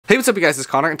Hey, what's up you guys, it's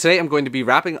Connor, and today I'm going to be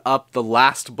wrapping up the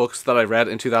last books that I read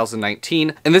in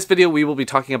 2019. In this video, we will be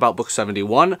talking about books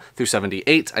 71 through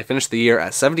 78. I finished the year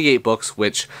at 78 books,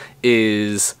 which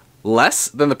is less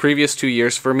than the previous 2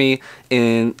 years for me.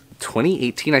 In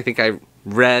 2018, I think I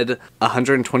read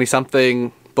 120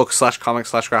 something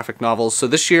books/comics/graphic novels. So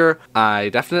this year, I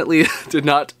definitely did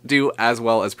not do as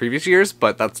well as previous years,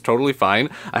 but that's totally fine.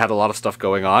 I had a lot of stuff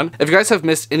going on. If you guys have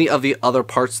missed any of the other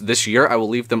parts this year, I will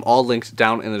leave them all linked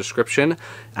down in the description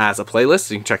as a playlist,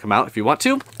 so you can check them out if you want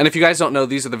to. And if you guys don't know,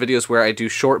 these are the videos where I do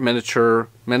short miniature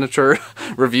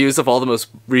reviews of all the most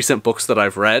recent books that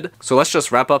I've read. So let's just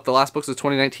wrap up the last books of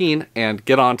 2019 and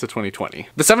get on to 2020.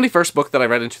 The 71st book that I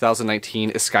read in 2019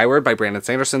 is Skyward by Brandon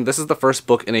Sanderson. This is the first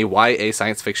book in a YA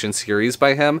science fiction series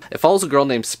by him. It follows a girl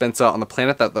named Spencer on the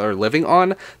planet that they're living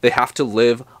on. They have to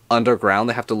live underground.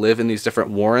 They have to live in these different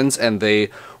warrens, and they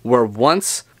were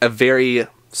once a very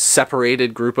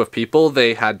separated group of people.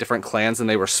 They had different clans and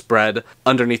they were spread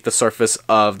underneath the surface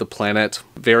of the planet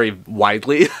very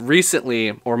widely.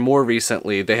 Recently, or more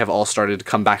recently, they have all started to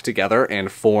come back together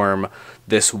and form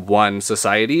this one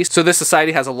society. So this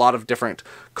society has a lot of different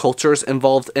cultures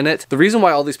involved in it. The reason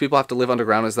why all these people have to live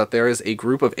underground is that there is a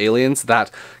group of aliens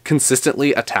that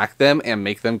consistently attack them and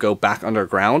make them go back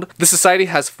underground. The society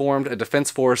has formed a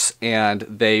defense force and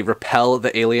they repel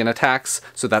the alien attacks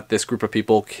so that this group of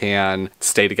people can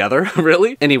stay together,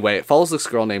 really. Anyway, it follows this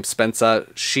girl named Spencer.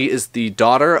 She is the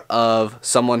daughter of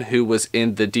someone who was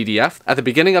in the DDF. At the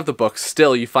beginning of the book,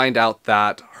 still, you find out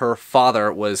that her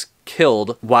father was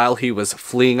killed while he was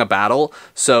fleeing a battle,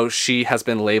 so she has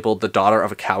been labeled the daughter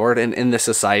of a coward, and in this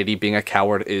society, being a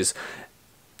coward is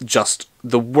just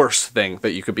the worst thing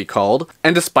that you could be called.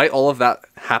 And despite all of that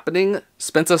happening,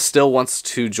 Spencer still wants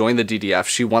to join the DDF.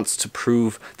 She wants to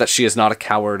prove that she is not a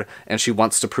coward, and she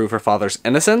wants to prove her father's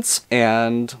innocence,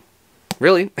 and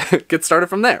really, get started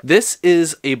from there. This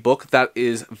is a book that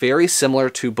is very similar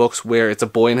to books where it's a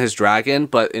boy and his dragon,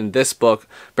 but in this book,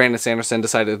 Brandon Sanderson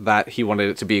decided that he wanted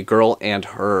it to be a girl and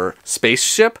her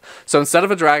spaceship. So instead of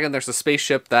a dragon, there's a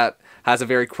spaceship that has a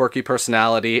very quirky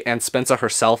personality, and Spencer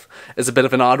herself is a bit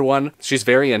of an odd one. She's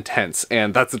very intense,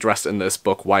 and that's addressed in this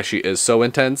book why she is so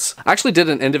intense. I actually did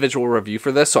an individual review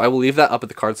for this, so I will leave that up at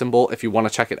the card symbol if you want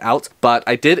to check it out, but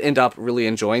I did end up really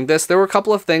enjoying this. There were a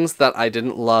couple of things that I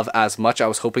didn't love as much. I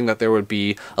was hoping that there would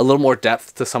be a little more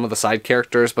depth to some of the side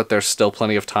characters, but there's still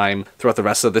plenty of time throughout the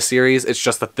rest of the series. It's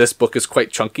just that this book is quite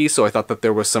chunky, so I thought that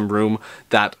there was some room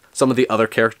that some of the other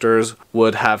characters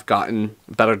would have gotten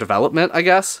better development, I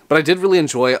guess. But I did really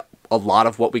enjoy a lot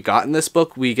of what we got in this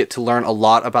book. We get to learn a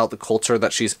lot about the culture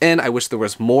that she's in. I wish there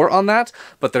was more on that,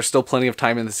 but there's still plenty of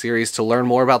time in the series to learn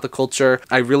more about the culture.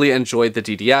 I really enjoyed the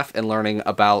DDF and learning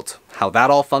about how that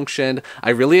all functioned. I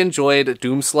really enjoyed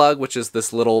Doomslug, which is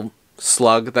this little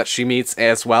slug that she meets,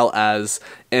 as well as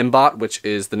Mbot, which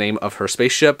is the name of her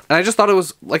spaceship. And I just thought it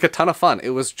was like a ton of fun.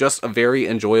 It was just a very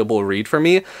enjoyable read for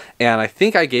me, and I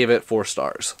think I gave it 4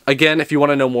 stars. Again, if you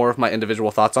want to know more of my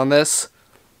individual thoughts on this,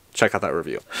 check out that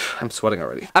review. I'm sweating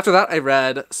already. After that, I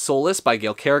read Soulless by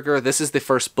Gail Garriger. This is the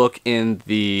first book in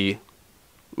the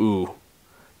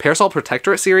Parasol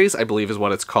Protectorate series, I believe is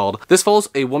what it's called. This follows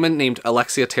a woman named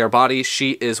Alexia Terbati.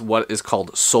 She is what is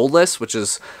called soulless, which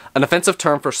is an offensive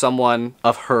term for someone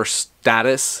of her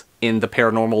status in the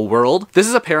paranormal world. This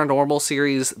is a paranormal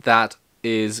series that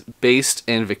is based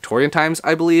in Victorian times,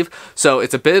 I believe. So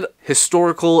it's a bit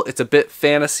historical, it's a bit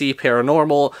fantasy,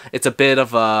 paranormal, it's a bit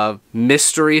of a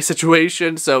mystery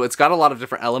situation. So it's got a lot of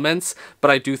different elements,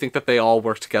 but I do think that they all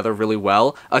work together really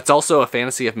well. It's also a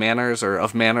fantasy of manners, or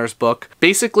of manners book.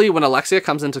 Basically, when Alexia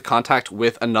comes into contact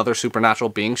with another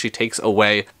supernatural being, she takes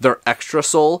away their extra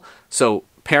soul. So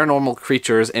paranormal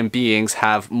creatures and beings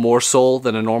have more soul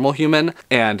than a normal human,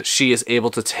 and she is able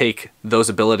to take those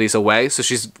abilities away, so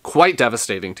she's quite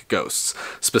devastating to ghosts,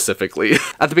 specifically.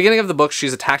 At the beginning of the book,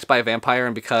 she's attacked by a vampire,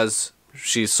 and because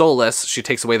she's soulless, she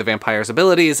takes away the vampire's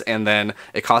abilities, and then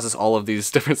it causes all of these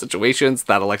different situations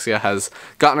that Alexia has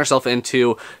gotten herself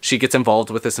into. She gets involved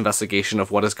with this investigation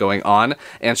of what is going on,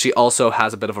 and she also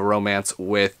has a bit of a romance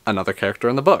with another character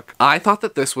in the book. I thought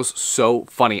that this was so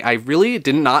funny. I really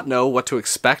did not know what to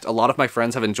expect. A lot of my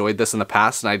friends have enjoyed this in the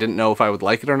past, and I didn't know if I would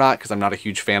like it or not, because I'm not a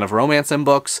huge fan of romance in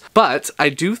books, but I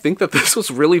do think that this was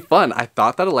really fun. I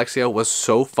thought that Alexia was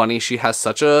so funny. She has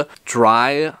such a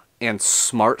dry and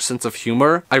smart sense of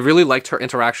humor. I really liked her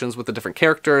interactions with the different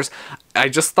characters. I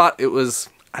just thought it was,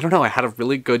 I don't know, I had a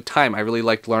really good time. I really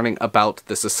liked learning about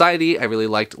the society. I really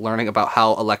liked learning about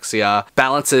how Alexia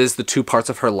balances the two parts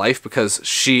of her life, because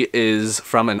she is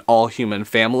from an all-human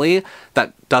family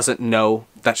that doesn't know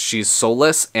that she's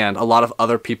soulless, and a lot of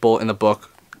other people in the book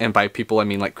and by people I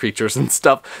mean like creatures and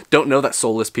stuff, don't know that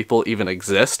soulless people even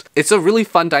exist. It's a really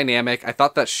fun dynamic. I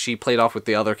thought that she played off with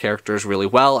the other characters really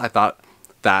well. I thought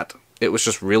that it was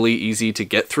just really easy to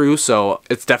get through, so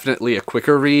it's definitely a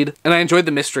quicker read. And I enjoyed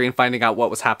the mystery and finding out what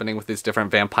was happening with these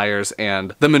different vampires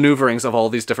and the maneuverings of all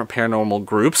these different paranormal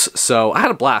groups, so I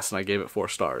had a blast and I gave it 4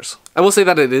 stars. I will say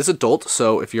that it is adult,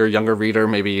 so if you're a younger reader,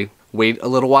 maybe wait a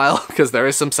little while, because there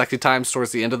is some sexy times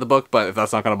towards the end of the book, but if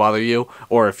that's not going to bother you,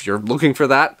 or if you're looking for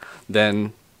that,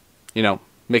 then, you know,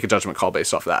 make a judgment call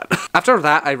based off that. After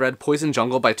that, I read Poison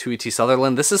Jungle by Doughty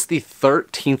Sutherland. This is the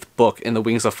 13th book in the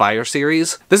Wings of Fire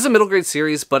series. This is a middle grade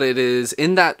series, but it is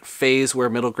in that phase where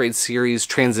middle grade series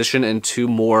transition into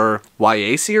more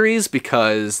YA series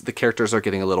because the characters are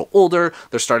getting a little older.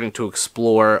 They're starting to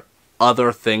explore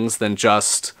other things than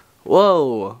just,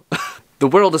 whoa, the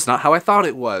world is not how I thought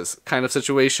it was kind of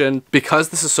situation. Because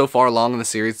this is so far along in the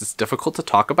series, it's difficult to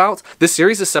talk about. This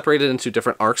series is separated into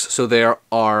different arcs, so there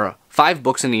are 5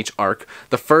 books in each arc.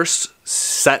 The first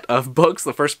set of books,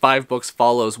 the first 5 books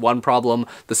follows one problem,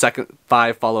 the second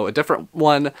 5 follow a different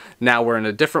one. Now we're in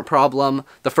a different problem.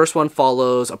 The first one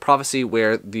follows a prophecy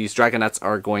where these dragonettes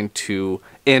are going to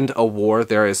end a war.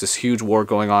 There is this huge war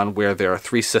going on where there are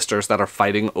 3 sisters that are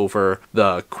fighting over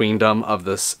the queendom of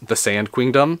the Sand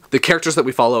Queendom. The characters that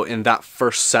we follow in that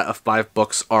first set of 5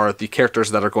 books are the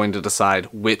characters that are going to decide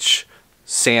which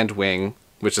Sandwing,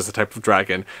 which is a type of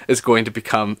dragon, is going to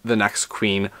become the next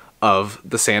queen of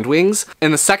the Sandwings.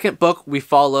 In the second book, we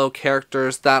follow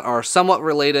characters that are somewhat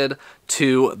related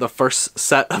to the first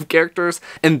set of characters.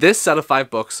 In this set of 5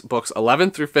 books, books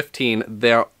 11 through 15,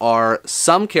 there are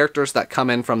some characters that come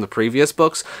in from the previous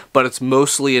books, but it's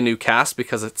mostly a new cast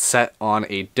because it's set on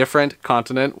a different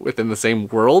continent within the same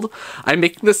world. I'm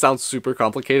making this sound super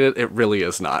complicated. It really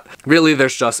is not. Really,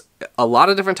 there's just a lot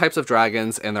of different types of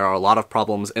dragons, and there are a lot of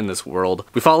problems in this world.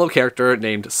 We follow a character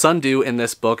named Sundew in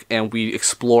this book, and we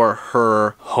explore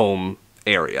her home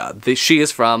area. She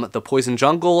is from the Poison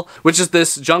Jungle, which is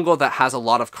this jungle that has a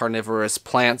lot of carnivorous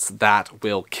plants that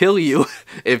will kill you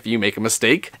if you make a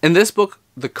mistake. In this book,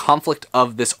 the conflict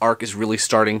of this arc is really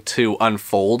starting to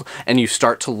unfold, and you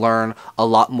start to learn a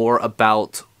lot more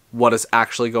about what is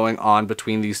actually going on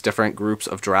between these different groups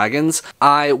of dragons.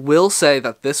 I will say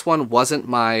that this one wasn't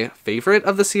my favorite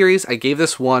of the series. I gave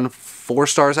this one 4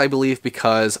 stars, I believe,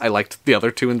 because I liked the other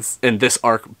 2 in this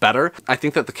arc better. I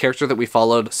think that the character that we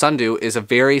followed, Sundew, is a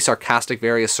very sarcastic,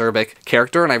 very acerbic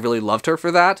character, and I really loved her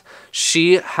for that.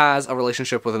 She has a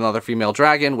relationship with another female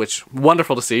dragon, which,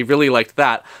 wonderful to see, really liked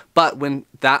that. But when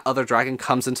that other dragon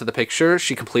comes into the picture,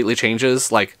 she completely changes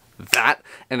like that,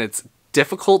 and it's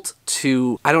difficult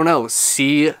to, I don't know,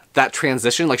 see that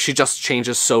transition. Like, she just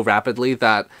changes so rapidly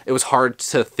that it was hard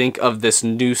to think of this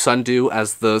new Sundew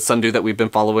as the Sundew that we've been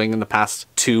following in the past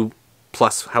 2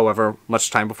 plus however much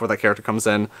time before that character comes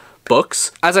in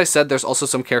books. As I said, there's also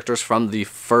some characters from the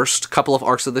first couple of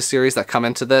arcs of the series that come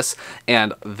into this,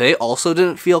 and they also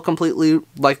didn't feel completely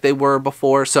like they were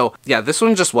before. So yeah, this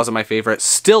one just wasn't my favorite.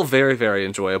 Still very, very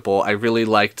enjoyable. I really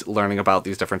liked learning about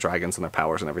these different dragons and their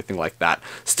powers and everything like that.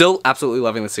 Still absolutely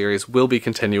loving the series. Will be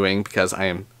continuing because I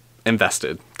am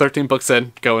invested. 13 books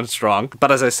in, going strong.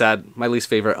 But as I said, my least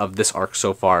favorite of this arc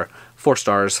so far, 4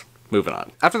 stars. Moving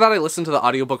on. After that, I listened to the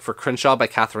audiobook for Crenshaw by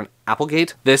Katherine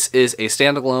Applegate. This is a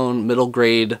standalone middle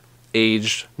grade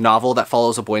aged novel that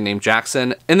follows a boy named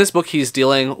Jackson. In this book, he's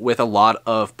dealing with a lot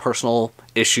of personal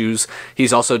issues.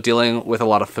 He's also dealing with a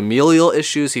lot of familial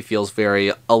issues. He feels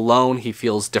very alone. He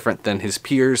feels different than his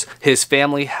peers. His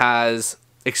family has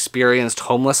experienced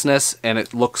homelessness, and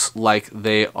it looks like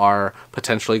they are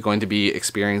potentially going to be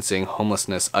experiencing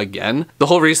homelessness again. The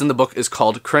whole reason the book is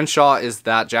called Crenshaw is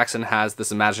that Jackson has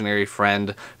this imaginary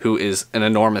friend who is an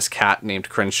enormous cat named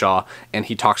Crenshaw, and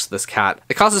he talks to this cat.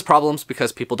 It causes problems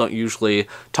because people don't usually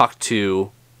talk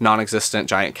to non-existent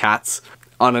giant cats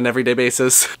on an everyday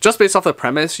basis. Just based off the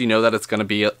premise, you know that it's going to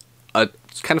be a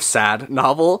kind of sad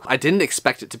novel. I didn't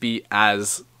expect it to be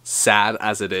as sad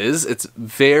as it is. It's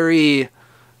very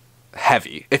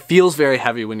heavy. It feels very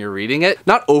heavy when you're reading it.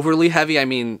 Not overly heavy. I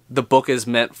mean, the book is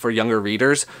meant for younger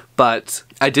readers, but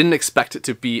I didn't expect it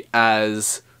to be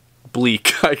as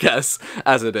bleak, I guess,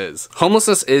 as it is.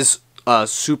 Homelessness is a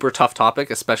super tough topic,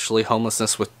 especially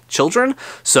homelessness with children,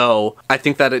 so I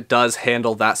think that it does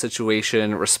handle that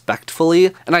situation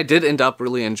respectfully, and I did end up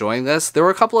really enjoying this. There were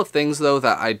a couple of things, though,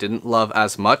 that I didn't love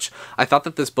as much. I thought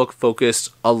that this book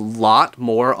focused a lot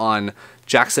more on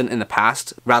Jackson in the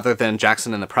past rather than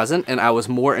Jackson in the present, and I was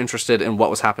more interested in what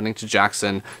was happening to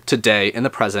Jackson today in the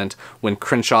present when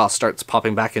Crenshaw starts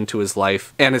popping back into his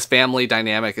life and his family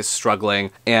dynamic is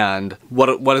struggling and what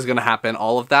is going to happen,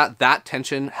 all of that. That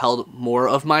tension held more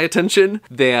of my attention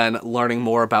than learning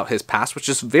more about his past, which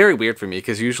is very weird for me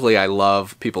because usually I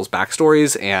love people's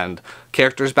backstories and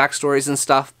characters' backstories and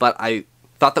stuff, but I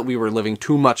thought that we were living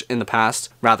too much in the past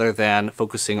rather than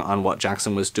focusing on what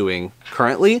Jackson was doing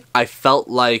currently. I felt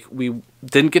like we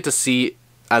didn't get to see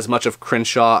as much of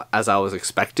Crenshaw as I was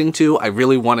expecting to. I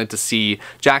really wanted to see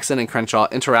Jackson and Crenshaw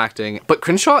interacting, but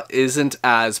Crenshaw isn't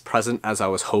as present as I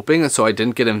was hoping, and so I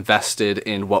didn't get invested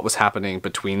in what was happening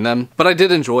between them. But I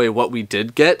did enjoy what we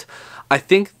did get. I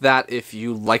think that if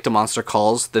you liked A Monster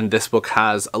Calls, then this book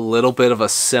has a little bit of a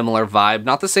similar vibe.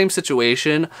 Not the same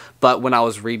situation, but when I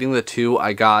was reading the two,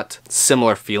 I got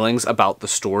similar feelings about the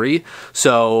story.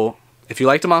 So if you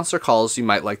liked A Monster Calls, you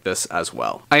might like this as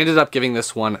well. I ended up giving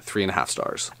this one 3.5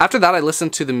 stars. After that, I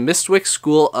listened to the Mystwick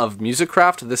School of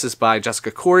Musicraft. This is by Jessica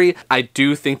Khoury. I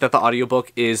do think that the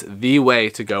audiobook is the way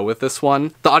to go with this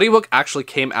one. The audiobook actually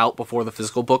came out before the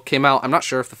physical book came out. I'm not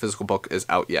sure if the physical book is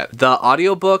out yet. The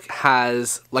audiobook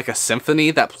has like a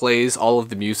symphony that plays all of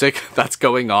the music that's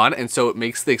going on, and so it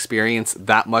makes the experience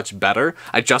that much better.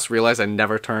 I just realized I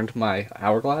never turned my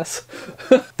hourglass.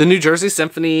 The New Jersey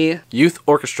Symphony Youth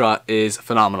Orchestra is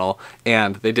phenomenal,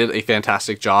 and they did a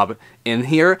fantastic job in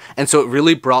here, and so it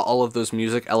really brought all of those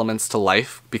music elements to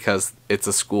life because it's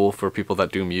a school for people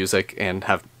that do music and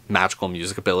have magical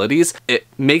music abilities. It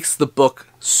makes the book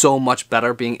so much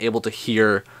better being able to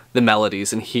hear the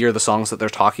melodies and hear the songs that they're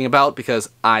talking about, because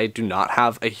I do not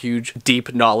have a huge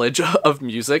deep knowledge of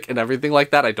music and everything like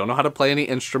that. I don't know how to play any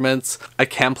instruments. I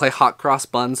can play hot cross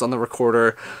buns on the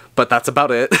recorder, but that's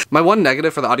about it. My one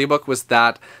negative for the audiobook was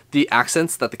that the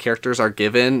accents that the characters are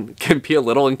given can be a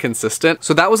little inconsistent.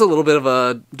 So that was a little bit of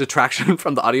a detraction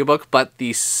from the audiobook, but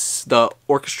the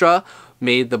orchestra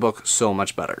made the book so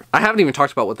much better. I haven't even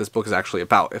talked about what this book is actually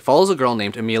about. It follows a girl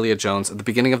named Amelia Jones. At the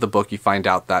beginning of the book, you find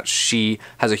out that she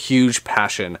has a huge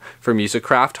passion for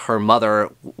Musicraft. Her mother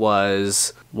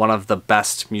was one of the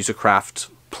best Musicraft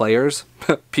players,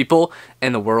 people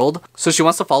in the world. So she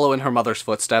wants to follow in her mother's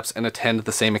footsteps and attend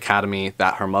the same academy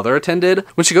that her mother attended.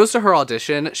 When she goes to her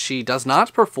audition, she does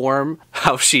not perform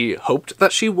how she hoped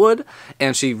that she would,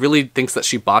 and she really thinks that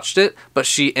she botched it, but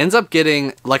she ends up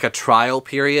getting like a trial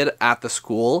period at the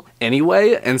school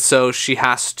anyway, and so she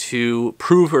has to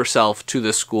prove herself to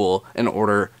the school in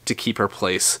order to keep her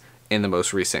place in the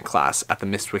most recent class at the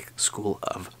Mystwick School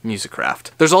of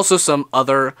Musicraft. There's also some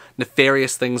other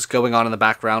nefarious things going on in the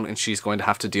background, and she's going to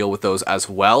have to deal with those as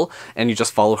well, and you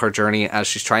just follow her journey as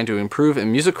she's trying to improve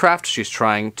in Musicraft. She's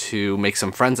trying to make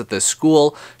some friends at this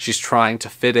school. She's trying to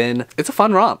fit in. It's a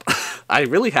fun romp. I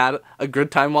really had a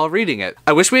good time while reading it.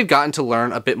 I wish we had gotten to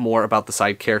learn a bit more about the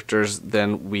side characters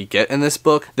than we get in this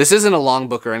book. This isn't a long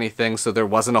book or anything, so there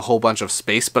wasn't a whole bunch of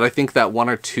space, but I think that one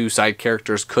or two side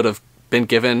characters could have been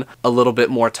given a little bit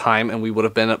more time, and we would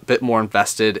have been a bit more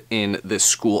invested in this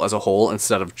school as a whole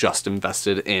instead of just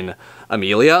invested in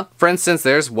Amelia. For instance,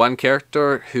 there's one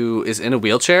character who is in a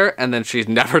wheelchair and then she's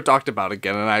never talked about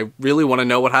again, and I really want to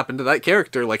know what happened to that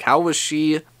character. Like, how was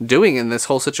she doing in this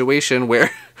whole situation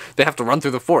where they have to run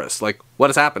through the forest? Like, what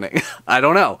is happening? I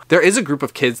don't know. There is a group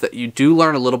of kids that you do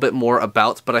learn a little bit more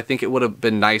about, but I think it would have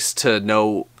been nice to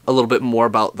know a little bit more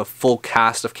about the full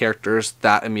cast of characters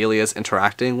that Amelia's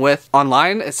interacting with.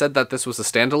 Online, it said that this was a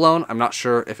standalone. I'm not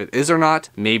sure if it is or not.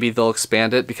 Maybe they'll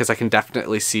expand it, because I can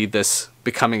definitely see this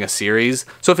becoming a series.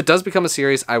 So if it does become a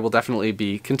series, I will definitely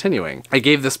be continuing. I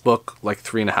gave this book like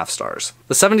 3.5 stars.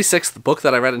 The 76th book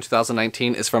that I read in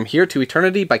 2019 is From Here to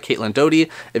Eternity by Doughty.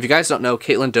 If you guys don't know,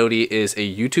 Doughty is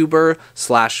a YouTuber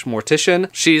slash mortician.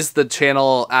 She's the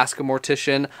channel Ask a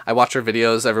Mortician. I watch her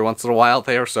videos every once in a while.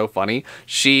 They are so funny.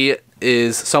 She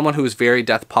is someone who is very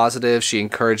death positive. She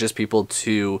encourages people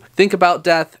to think about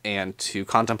death and to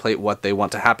contemplate what they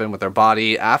want to happen with their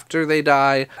body after they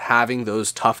die, having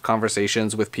those tough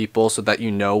conversations with people so that you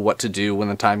know what to do when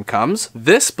the time comes.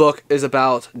 This book is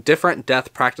about different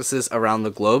death practices around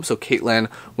the globe. So Caitlin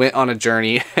went on a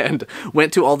journey and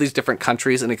went to all these different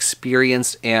countries and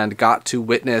experienced and got to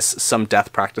witness some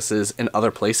death practices in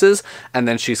other places, and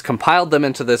then she's compiled them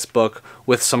into this book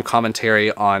with some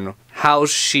commentary on how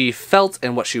she felt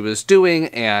and what she was doing,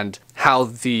 and how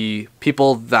the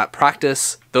people that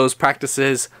practice those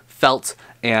practices felt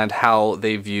and how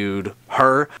they viewed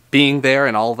her being there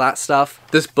and all that stuff.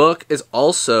 This book is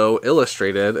also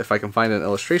illustrated, if I can find an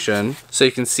illustration, so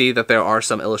you can see that there are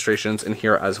some illustrations in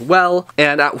here as well.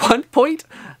 And at one point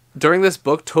during this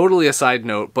book, totally a side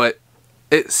note, but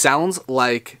it sounds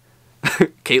like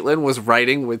Caitlin was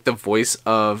writing with the voice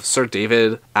of Sir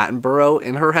David Attenborough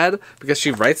in her head, because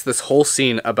she writes this whole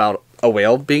scene about a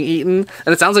whale being eaten,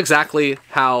 and it sounds exactly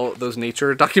how those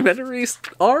nature documentaries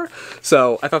are,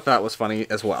 so I thought that was funny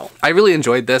as well. I really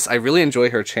enjoyed this. I really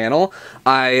enjoy her channel.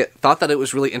 I thought that it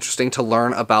was really interesting to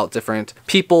learn about different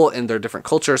people and their different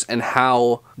cultures, and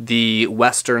how the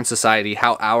Western society,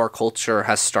 how our culture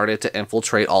has started to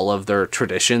infiltrate all of their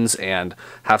traditions and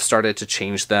have started to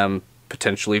change them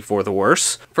potentially for the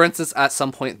worse. For instance, at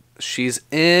some point she's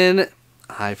in,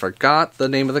 I forgot the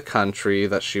name of the country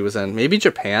that she was in, maybe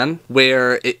Japan,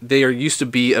 where there used to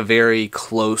be a very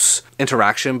close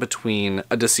interaction between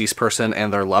a deceased person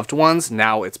and their loved ones.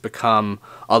 Now it's become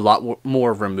a lot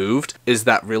more removed. Is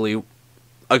that really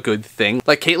a good thing?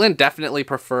 Like, Caitlin definitely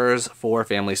prefers for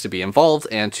families to be involved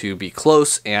and to be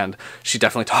close, and she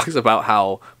definitely talks about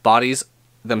how bodies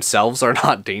themselves are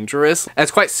not dangerous. And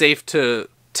it's quite safe to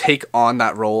take on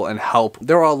that role and help.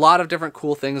 There are a lot of different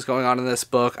cool things going on in this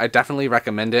book. I definitely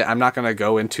recommend it. I'm not going to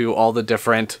go into all the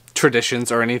different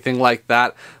traditions or anything like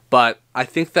that, but I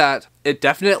think that it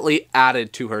definitely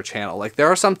added to her channel. Like,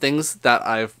 there are some things that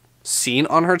I've seen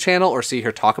on her channel or see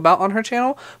her talk about on her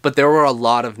channel, but there were a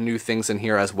lot of new things in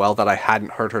here as well that I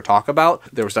hadn't heard her talk about.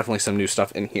 There was definitely some new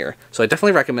stuff in here. So I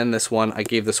definitely recommend this one. I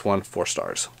gave this one 4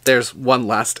 stars. There's one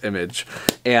last image,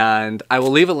 and I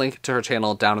will leave a link to her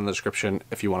channel down in the description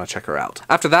if you want to check her out.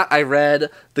 After that, I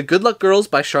read The Good Luck Girls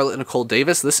by Charlotte Nicole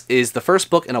Davis. This is the first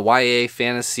book in a YA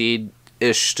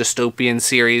fantasy-ish dystopian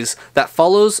series that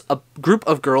follows a group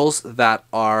of girls that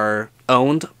are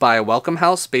owned by a welcome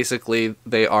house. Basically,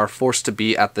 they are forced to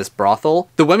be at this brothel.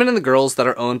 The women and the girls that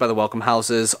are owned by the welcome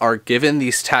houses are given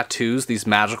these tattoos, these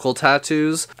magical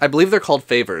tattoos. I believe they're called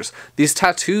favors. These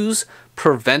tattoos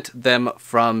prevent them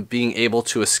from being able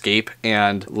to escape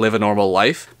and live a normal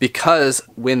life, because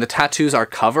when the tattoos are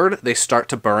covered, they start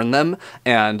to burn them,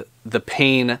 and the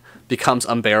pain becomes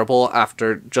unbearable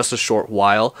after just a short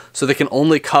while. So they can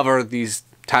only cover these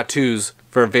tattoos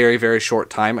for a very, very short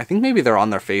time. I think maybe they're on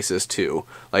their faces too.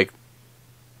 Like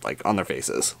on their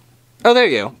faces. Oh, there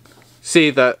you go.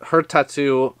 See that her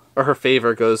tattoo, or her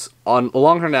favor, goes on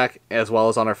along her neck as well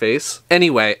as on her face.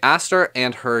 Anyway, Aster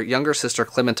and her younger sister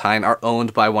Clementine are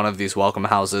owned by one of these welcome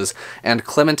houses, and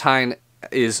Clementine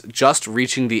is just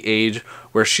reaching the age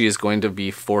where she is going to be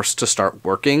forced to start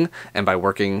working, and by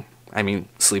working, I mean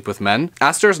sleep with men.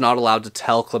 Aster is not allowed to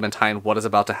tell Clementine what is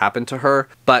about to happen to her,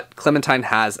 but Clementine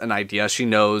has an idea. She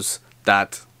knows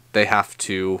that they have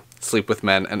to sleep with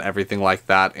men and everything like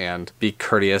that, and be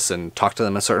courteous and talk to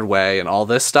them a certain way and all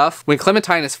this stuff. When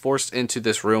Clementine is forced into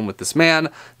this room with this man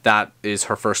that is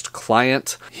her first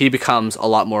client, he becomes a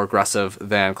lot more aggressive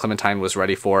than Clementine was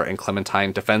ready for, and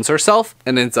Clementine defends herself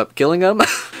and ends up killing him.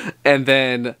 And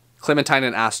then Clementine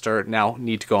and Aster now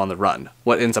need to go on the run.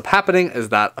 What ends up happening is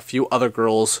that a few other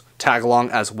girls tag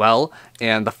along as well,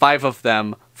 and the 5 of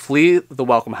them flee the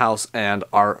welcome house and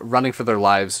are running for their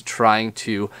lives, trying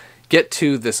to get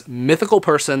to this mythical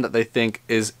person that they think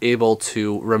is able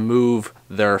to remove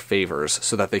their favors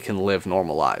so that they can live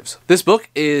normal lives. This book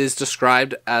is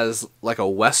described as like a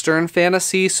Western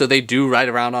fantasy, so they do ride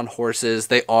around on horses.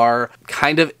 They are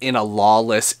kind of in a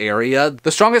lawless area. The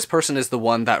strongest person is the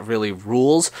one that really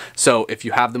rules, so if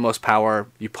you have the most power,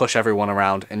 you push everyone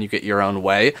around and you get your own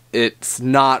way. It's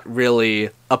not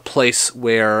really a place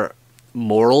where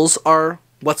morals are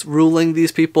what's ruling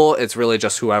these people. It's really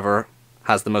just whoever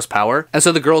has the most power. And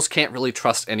so the girls can't really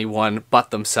trust anyone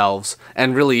but themselves,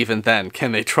 and really even then,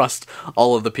 can they trust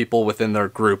all of the people within their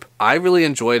group? I really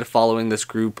enjoyed following this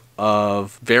group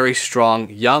of very strong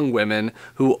young women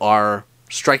who are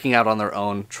striking out on their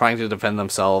own, trying to defend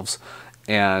themselves,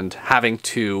 and having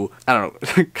to, I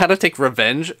don't know, kind of take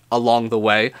revenge along the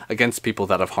way against people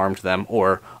that have harmed them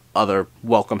or other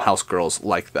welcome house girls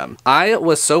like them. I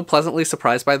was so pleasantly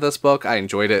surprised by this book. I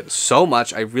enjoyed it so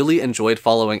much. I really enjoyed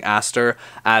following Aster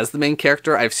as the main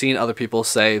character. I've seen other people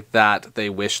say that they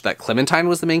wish that Clementine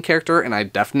was the main character, and I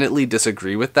definitely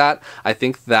disagree with that. I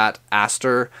think that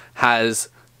Aster has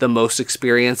the most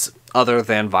experience, other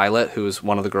than Violet, who is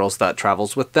one of the girls that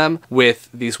travels with them, with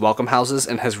these welcome houses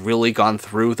and has really gone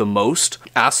through the most.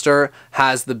 Aster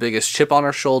has the biggest chip on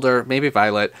her shoulder, maybe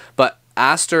Violet, but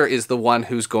Aster is the one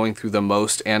who's going through the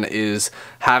most and is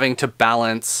having to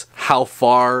balance how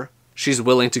far she's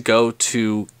willing to go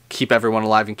to keep everyone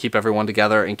alive and keep everyone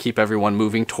together and keep everyone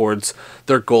moving towards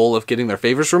their goal of getting their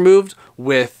favors removed,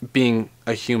 with being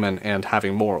a human and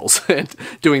having morals and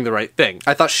doing the right thing.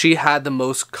 I thought she had the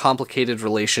most complicated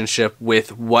relationship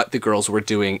with what the girls were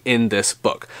doing in this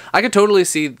book. I could totally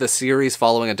see the series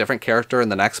following a different character in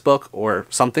the next book or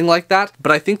something like that,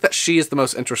 but I think that she is the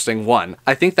most interesting one.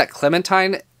 I think that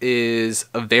Clementine is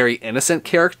a very innocent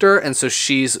character, and so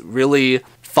she's really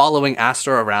following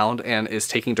Aster around and is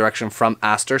taking direction from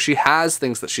Aster. She has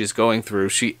things that she's going through.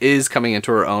 She is coming into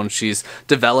her own. She's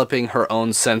developing her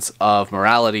own sense of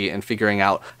morality and figuring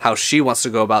out how she wants to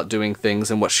go about doing things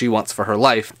and what she wants for her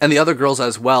life. And the other girls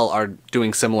as well are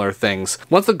doing similar things.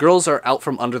 Once the girls are out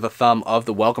from under the thumb of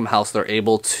the Welcome House, they're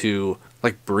able to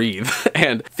like breathe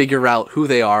and figure out who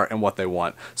they are and what they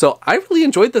want. So I really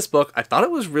enjoyed this book. I thought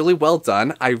it was really well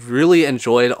done. I really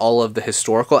enjoyed all of the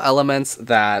historical elements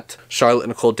that Charlotte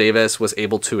Nicole Davis was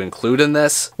able to include in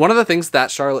this. One of the things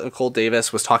that Charlotte Nicole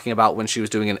Davis was talking about when she was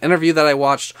doing an interview that I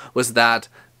watched was that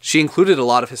she included a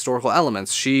lot of historical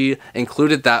elements. She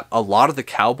included that a lot of the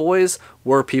cowboys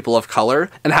were people of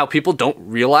color, and how people don't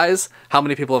realize how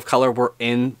many people of color were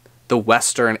in the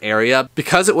Western area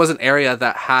because it was an area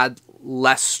that had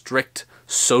less strict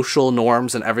social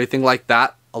norms and everything like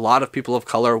that. A lot of people of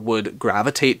color would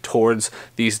gravitate towards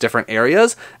these different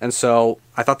areas, and so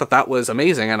I thought that that was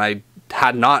amazing, and I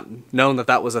had not known that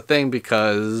that was a thing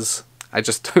because I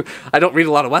just I don't read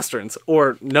a lot of Westerns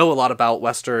or know a lot about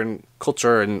Western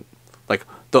culture and like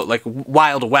the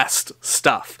Wild West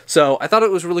stuff. So I thought it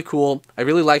was really cool. I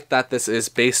really like that this is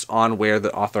based on where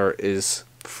the author is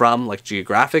from, like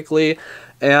geographically.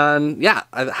 And yeah,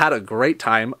 I had a great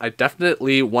time. I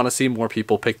definitely want to see more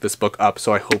people pick this book up,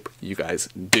 so I hope you guys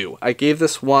do. I gave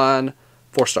this one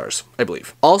 4 stars, I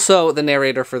believe. Also, the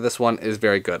narrator for this one is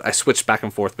very good. I switched back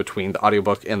and forth between the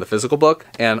audiobook and the physical book,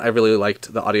 and I really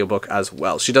liked the audiobook as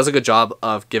well. She does a good job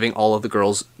of giving all of the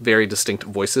girls very distinct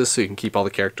voices, so you can keep all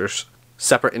the characters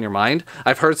separate in your mind.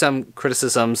 I've heard some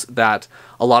criticisms that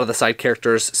a lot of the side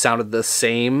characters sounded the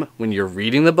same when you're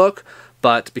reading the book,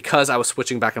 but because I was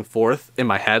switching back and forth in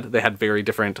my head, they had very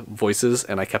different voices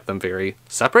and I kept them very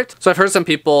separate. So I've heard some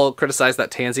people criticize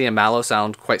that Tansy and Mallow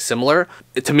sound quite similar.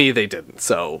 To me, they didn't,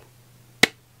 so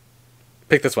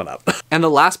pick this one up. And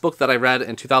the last book that I read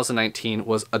in 2019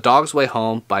 was A Dog's Way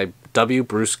Home by W.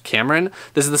 Bruce Cameron.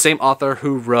 This is the same author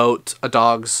who wrote A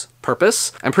Dog's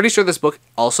Purpose. I'm pretty sure this book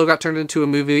also got turned into a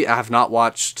movie. I have not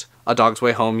watched A Dog's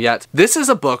Way Home yet. This is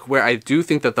a book where I do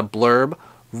think that the blurb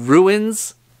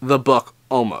ruins the book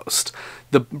almost.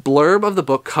 The blurb of the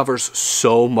book covers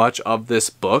so much of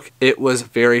this book. It was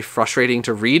very frustrating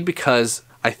to read because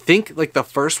I think like the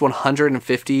first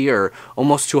 150 or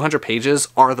almost 200 pages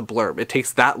are the blurb. It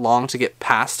takes that long to get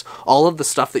past all of the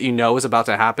stuff that you know is about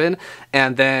to happen,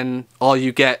 and then all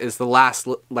you get is the last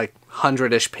like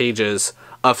 100-ish pages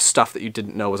of stuff that you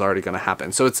didn't know was already going to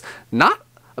happen. So it's not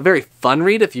a very fun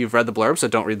read if you've read the blurb, so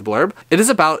don't read the blurb. It is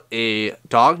about a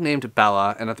dog named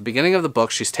Bella, and at the beginning of the book,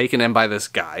 she's taken in by this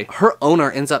guy. Her owner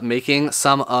ends up making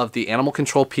some of the animal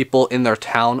control people in their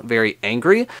town very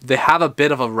angry. They have a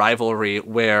bit of a rivalry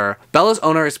where Bella's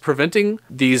owner is preventing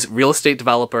these real estate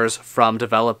developers from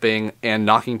developing and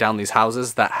knocking down these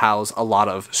houses that house a lot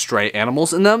of stray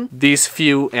animals in them. These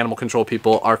few animal control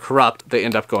people are corrupt. They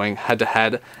end up going head to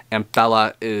head, and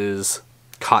Bella is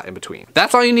caught in between.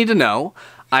 That's all you need to know.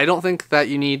 I don't think that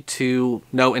you need to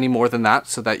know any more than that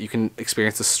so that you can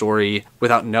experience the story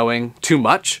without knowing too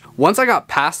much. Once I got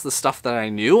past the stuff that I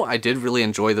knew, I did really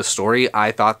enjoy the story.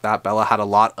 I thought that Bella had a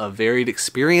lot of varied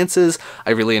experiences. I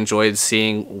really enjoyed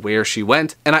seeing where she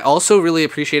went. And I also really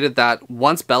appreciated that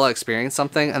once Bella experienced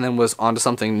something and then was onto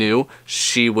something new,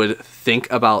 she would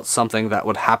think about something that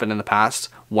would happen in the past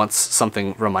once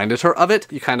something reminded her of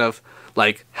it. You kind of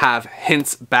like have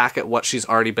hints back at what she's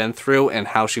already been through and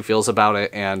how she feels about it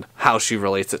and how she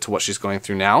relates it to what she's going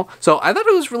through now. So I thought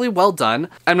it was really well done.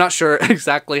 I'm not sure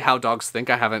exactly how dogs think.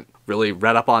 I haven't really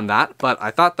read up on that, but I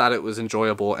thought that it was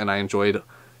enjoyable and I enjoyed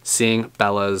seeing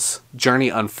Bella's journey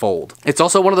unfold. It's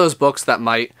also one of those books that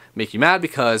might make you mad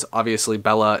because obviously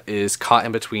Bella is caught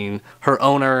in between her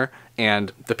owner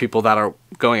and the people that are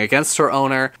going against her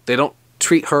owner. They don't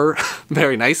treat her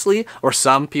very nicely, or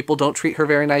some people don't treat her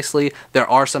very nicely. There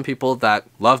are some people that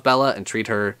love Bella and treat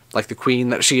her like the queen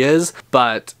that she is,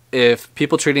 but if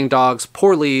people treating dogs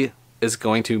poorly is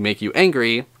going to make you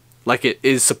angry, like it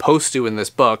is supposed to in this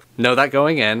book, know that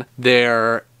going in,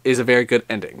 there is a very good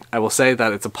ending. I will say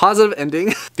that it's a positive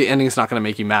ending. The ending is not going to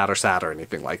make you mad or sad or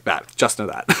anything like that. Just know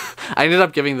that. I ended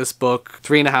up giving this book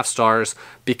 3.5 stars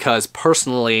because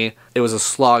personally it was a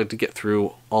slog to get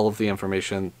through all of the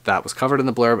information that was covered in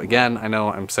the blurb. Again, I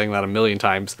know I'm saying that a million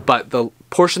times, but the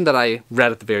portion that I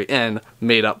read at the very end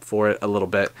made up for it a little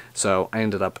bit. So I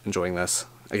ended up enjoying this.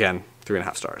 Again,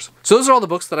 3.5 stars. So those are all the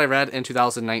books that I read in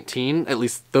 2019. At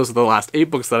least those are the last 8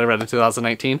 books that I read in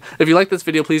 2019. If you like this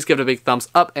video, please give it a big thumbs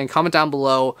up and comment down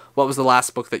below what was the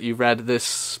last book that you read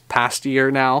this past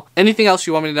year now. Anything else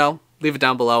you want me to know, leave it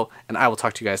down below, and I will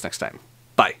talk to you guys next time.